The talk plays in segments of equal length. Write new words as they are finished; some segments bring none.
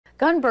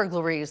Gun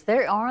burglaries,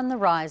 they are on the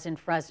rise in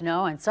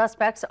Fresno, and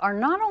suspects are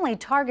not only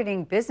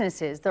targeting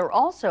businesses, they're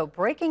also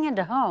breaking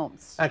into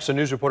homes. Action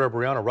News reporter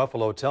Brianna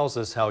Ruffalo tells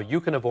us how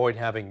you can avoid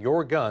having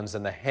your guns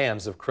in the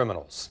hands of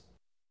criminals.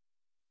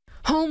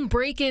 Home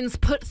break-ins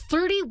put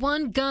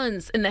 31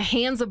 guns in the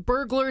hands of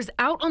burglars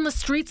out on the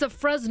streets of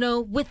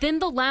Fresno within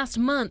the last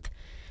month.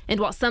 And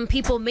while some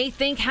people may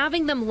think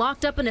having them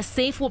locked up in a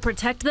safe will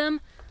protect them,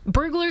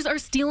 burglars are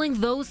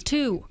stealing those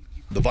too.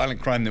 The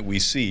violent crime that we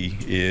see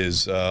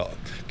is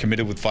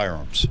committed with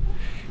firearms.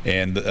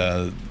 And,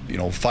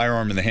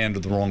 firearm in the hand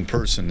of the wrong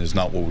person is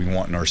not what we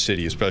want in our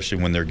city,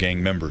 especially when they're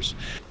gang members.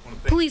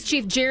 Police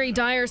Chief Jerry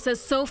Dyer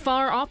says so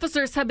far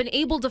officers have been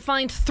able to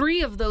find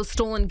 3 of those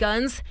stolen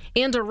guns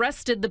and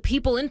arrested the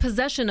people in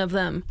possession of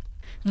them.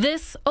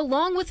 This,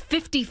 along with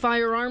 50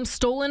 firearms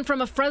stolen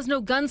from a Fresno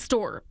gun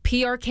store,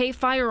 PRK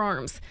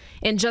Firearms,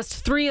 and just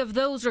 3 of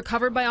those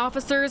recovered by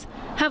officers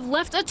have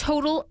left a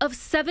total of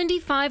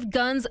 75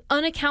 guns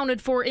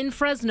unaccounted for in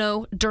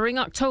Fresno during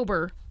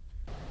October.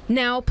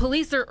 Now,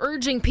 police are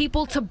urging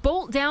people to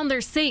bolt down their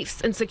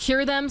safes and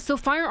secure them so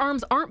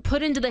firearms aren't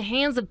put into the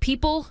hands of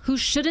people who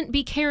shouldn't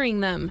be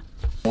carrying them.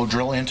 We'll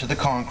drill into the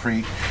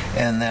concrete,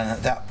 and then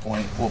at that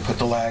point, we'll put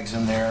the lags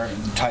in there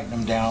and tighten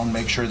them down,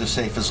 make sure the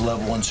safe is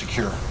level and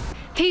secure.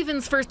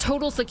 Havens for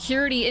Total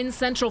Security in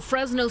Central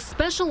Fresno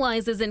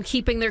specializes in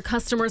keeping their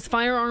customers'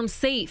 firearms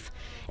safe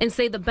and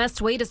say the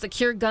best way to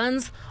secure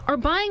guns are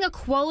buying a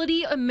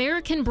quality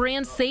American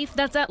brand safe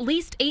that's at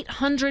least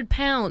 800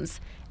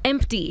 pounds,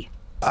 empty.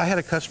 I had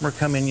a customer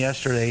come in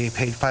yesterday,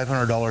 paid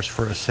 $500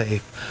 for a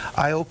safe.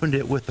 I opened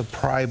it with a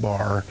pry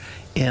bar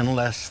in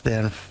less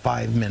than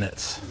 5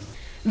 minutes.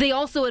 They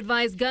also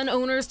advise gun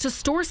owners to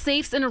store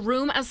safes in a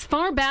room as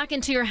far back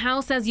into your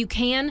house as you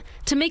can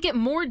to make it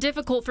more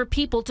difficult for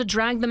people to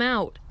drag them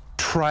out.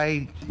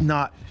 Try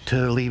not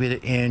to leave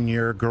it in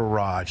your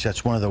garage.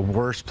 That's one of the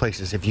worst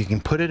places. If you can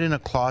put it in a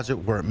closet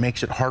where it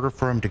makes it harder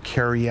for them to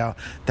carry out,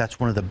 that's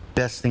one of the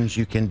best things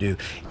you can do.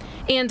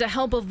 And to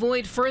help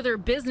avoid further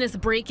business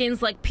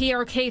break-ins like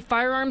PRK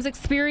Firearms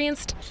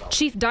experienced,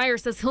 Chief Dyer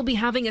says he'll be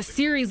having a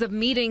series of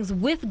meetings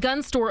with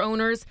gun store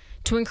owners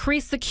to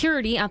increase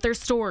security at their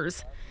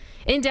stores.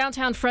 In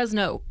downtown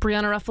Fresno,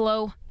 Brianna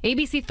Ruffalo,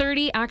 ABC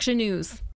 30 Action News.